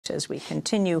as we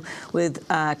continue with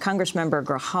Congressmember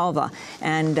Grijalva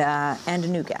and a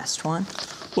new guest. Juan?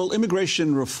 Well,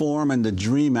 immigration reform and the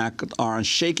DREAM Act are on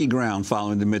shaky ground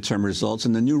following the midterm results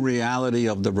and the new reality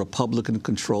of the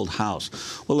Republican-controlled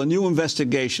House. Well, a new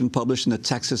investigation published in the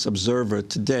Texas Observer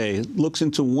today looks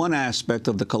into one aspect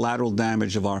of the collateral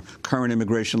damage of our current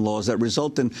immigration laws that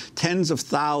result in tens of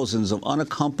thousands of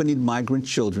unaccompanied migrant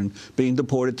children being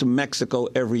deported to Mexico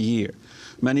every year.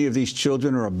 Many of these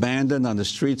children are abandoned on the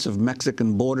streets of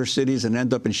Mexican border cities and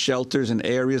end up in shelters in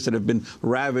areas that have been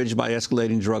ravaged by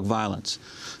escalating drug violence.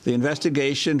 The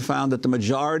investigation found that the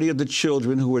majority of the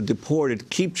children who were deported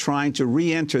keep trying to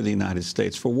re-enter the United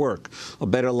States for work, a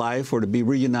better life, or to be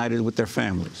reunited with their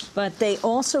families. But they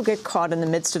also get caught in the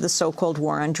midst of the so-called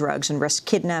war on drugs and risk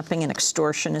kidnapping and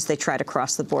extortion as they try to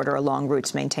cross the border along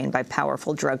routes maintained by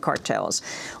powerful drug cartels.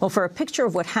 Well, for a picture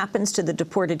of what happens to the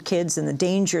deported kids and the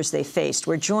dangers they faced,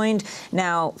 we're joined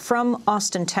now from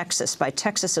Austin, Texas, by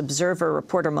Texas Observer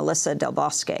reporter Melissa Del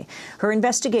Bosque. Her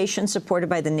investigation, supported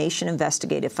by the Nation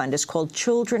Investigative Fund, is called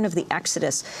Children of the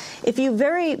Exodus. If you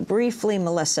very briefly,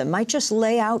 Melissa, might just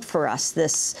lay out for us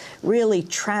this really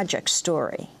tragic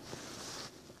story.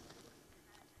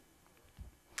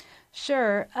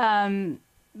 Sure.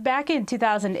 Back in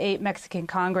 2008, Mexican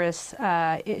Congress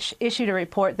issued a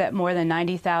report that more than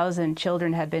 90,000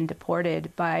 children had been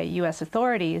deported by U.S.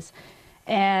 authorities,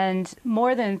 and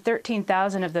more than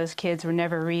 13,000 of those kids were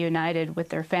never reunited with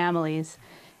their families.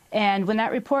 And when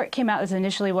that report came out, it was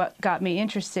initially what got me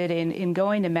interested in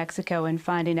going to Mexico and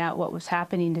finding out what was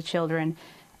happening to children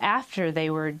after they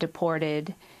were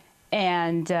deported.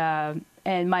 And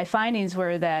my findings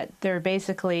were that they're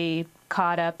basically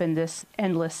caught up in this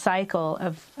endless cycle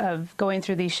of going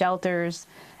through these shelters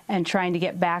and trying to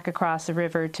get back across the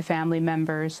river to family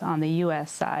members on the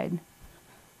U.S. side.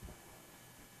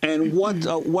 And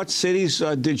what cities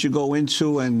did you go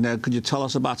into, and could you tell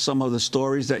us about some of the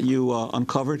stories that you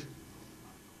uncovered?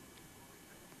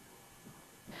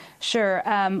 Sure.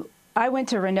 I went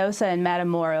to Reynosa and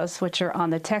Matamoros, which are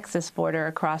on the Texas border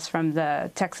across from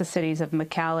the Texas cities of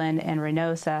McAllen and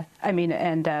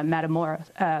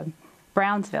Matamoros,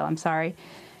 Brownsville, I'm sorry.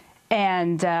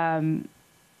 And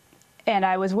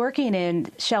I was working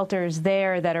in shelters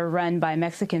there that are run by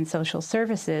Mexican Social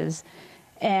Services.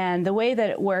 And the way that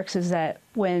it works is that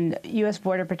when U.S.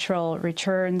 Border Patrol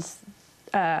returns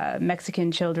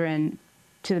Mexican children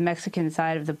to the Mexican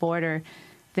side of the border,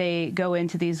 they go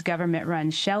into these government-run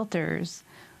shelters.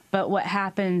 But what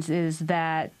happens is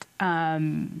that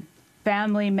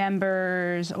family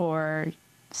members or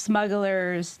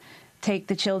smugglers take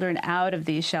the children out of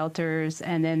these shelters,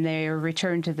 and then they are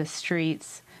returned to the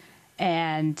streets,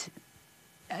 and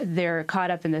they're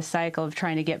caught up in this cycle of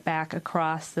trying to get back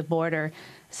across the border.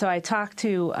 So I talked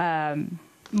to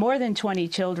more than 20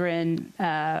 children,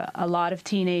 a lot of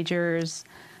teenagers,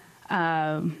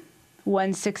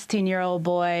 one 16-year-old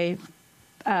boy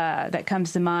that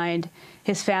comes to mind.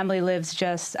 His family lives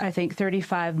just, I think,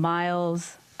 35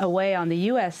 miles away on the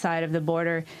U.S. side of the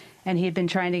border, and he'd been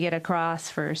trying to get across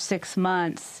for 6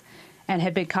 months and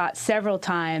had been caught several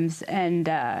times. And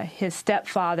his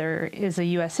stepfather is a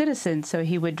U.S. citizen, so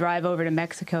he would drive over to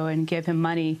Mexico and give him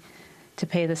money to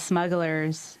pay the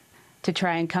smugglers to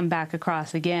try and come back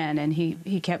across again, and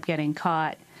he kept getting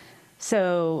caught.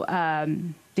 So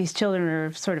these children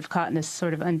are sort of caught in this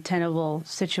sort of untenable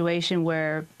situation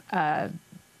where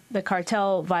the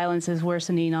cartel violence is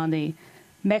worsening on the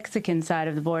Mexican side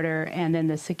of the border, and then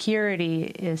the security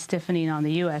is stiffening on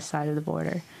the U.S. side of the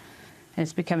border. And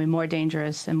it's becoming more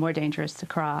dangerous and more dangerous to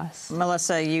cross.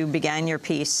 Melissa, you began your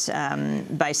piece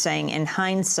by saying, in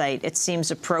hindsight, it seems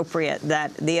appropriate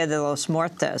that Dia de los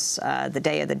Muertos, the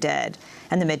Day of the Dead,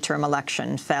 and the midterm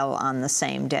election fell on the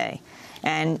same day.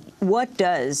 And what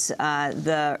does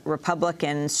the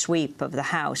Republican sweep of the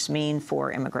House mean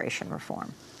for immigration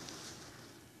reform?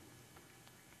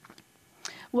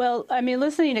 Well, I mean,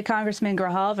 listening to Congressman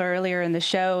Grijalva earlier in the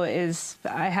show is,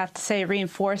 I have to say,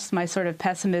 reinforced my sort of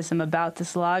pessimism about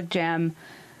this logjam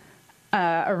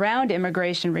around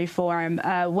immigration reform.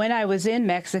 When I was in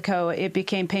Mexico, it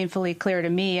became painfully clear to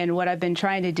me, and what I've been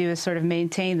trying to do is sort of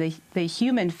maintain the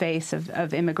human face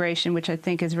of immigration, which I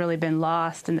think has really been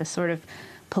lost in this sort of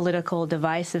political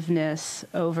divisiveness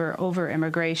over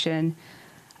immigration,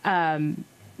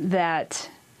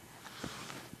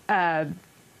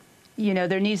 you know,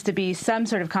 there needs to be some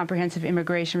sort of comprehensive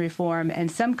immigration reform and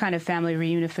some kind of family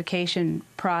reunification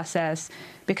process,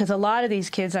 because a lot of these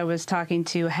kids I was talking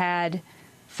to had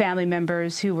family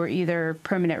members who were either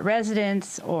permanent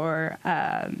residents or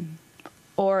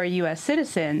U.S.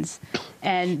 citizens.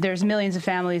 And there's millions of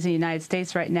families in the United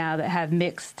States right now that have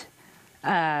mixed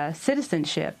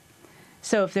citizenship.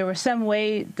 So if there were some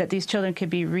way that these children could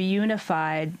be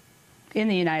reunified in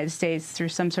the United States through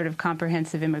some sort of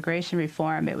comprehensive immigration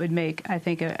reform, it would make, I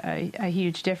think, a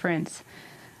huge difference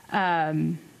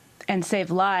and save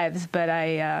lives. But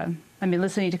I mean,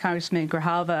 listening to Congressman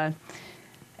Grijalva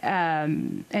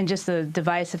and just the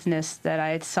divisiveness that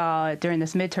I saw during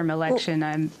this midterm election,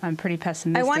 I'm pretty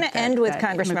pessimistic. I want to end with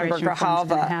Congressmember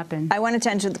Grijalva. I wanted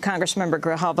to end with Congressmember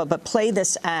Grijalva, but play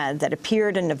this ad that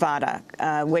appeared in Nevada,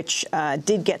 which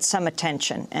did get some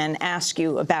attention, and ask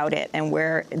you about it and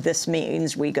where this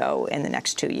means we go in the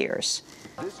next 2 years.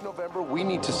 This November, we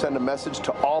need to send a message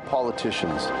to all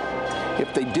politicians.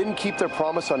 If they didn't keep their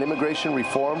promise on immigration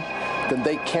reform, then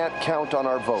they can't count on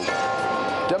our vote.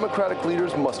 Democratic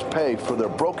leaders must pay for their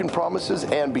broken promises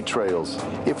and betrayals.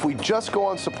 If we just go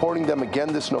on supporting them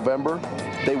again this November,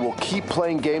 they will keep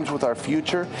playing games with our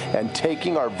future and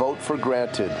taking our vote for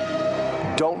granted.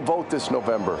 Don't vote this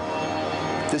November.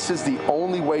 This is the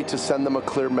only way to send them a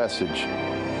clear message.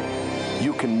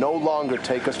 You can no longer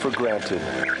take us for granted.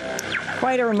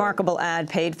 Quite a remarkable ad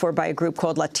paid for by a group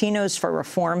called Latinos for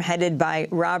Reform, headed by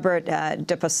Robert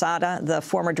de Posada, the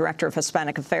former director of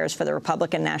Hispanic Affairs for the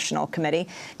Republican National Committee.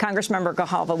 Congressmember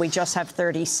Grijalva, we just have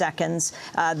 30 seconds.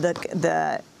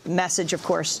 The message, of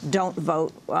course, don't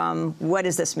vote. What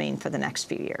does this mean for the next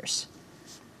few years?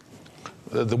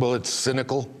 Well, it's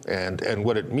cynical, and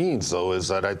what it means, though, is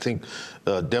that I think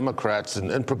Democrats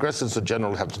and progressives in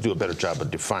general have to do a better job of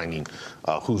defining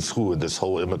who's who in this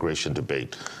whole immigration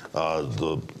debate.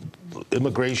 The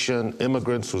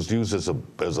immigrants was used as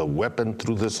a weapon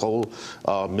through this whole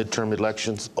midterm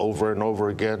elections over and over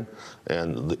again,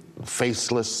 and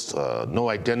faceless, no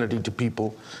identity to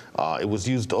people. It was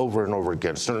used over and over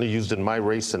again, certainly used in my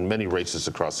race and many races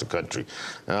across the country.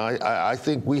 I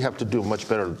think we have to do a much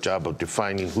better job of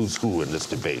defining who's who in this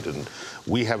debate, and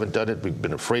we haven't done it. We've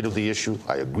been afraid of the issue.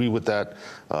 I agree with that.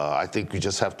 I think we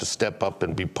just have to step up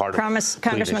and be part of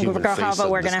Congressman Grijalva,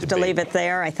 we're going to have to leave it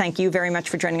there. I thank you very much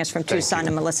for joining us from Tucson,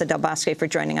 and Melissa Del Bosque for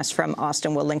joining us from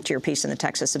Austin. We'll link to your piece in the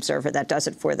Texas Observer. That does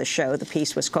it for the show. The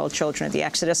piece was called Children of the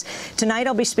Exodus. Tonight,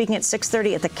 I'll be speaking at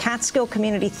 6:30 at the Catskill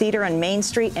Community Theater on Main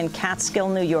Street in Catskill,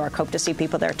 New York. Hope to see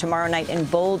people there tomorrow night in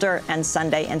Boulder and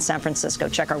Sunday in San Francisco.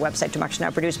 Check our website. Democracy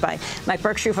Now! Produced by Mike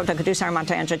Berkshire, Foto Caduce,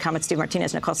 Armando Angel, Comet, Steve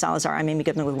Martinez, Nicole Salazar. I'm Amy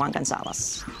Goodman with Juan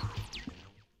Gonzalez.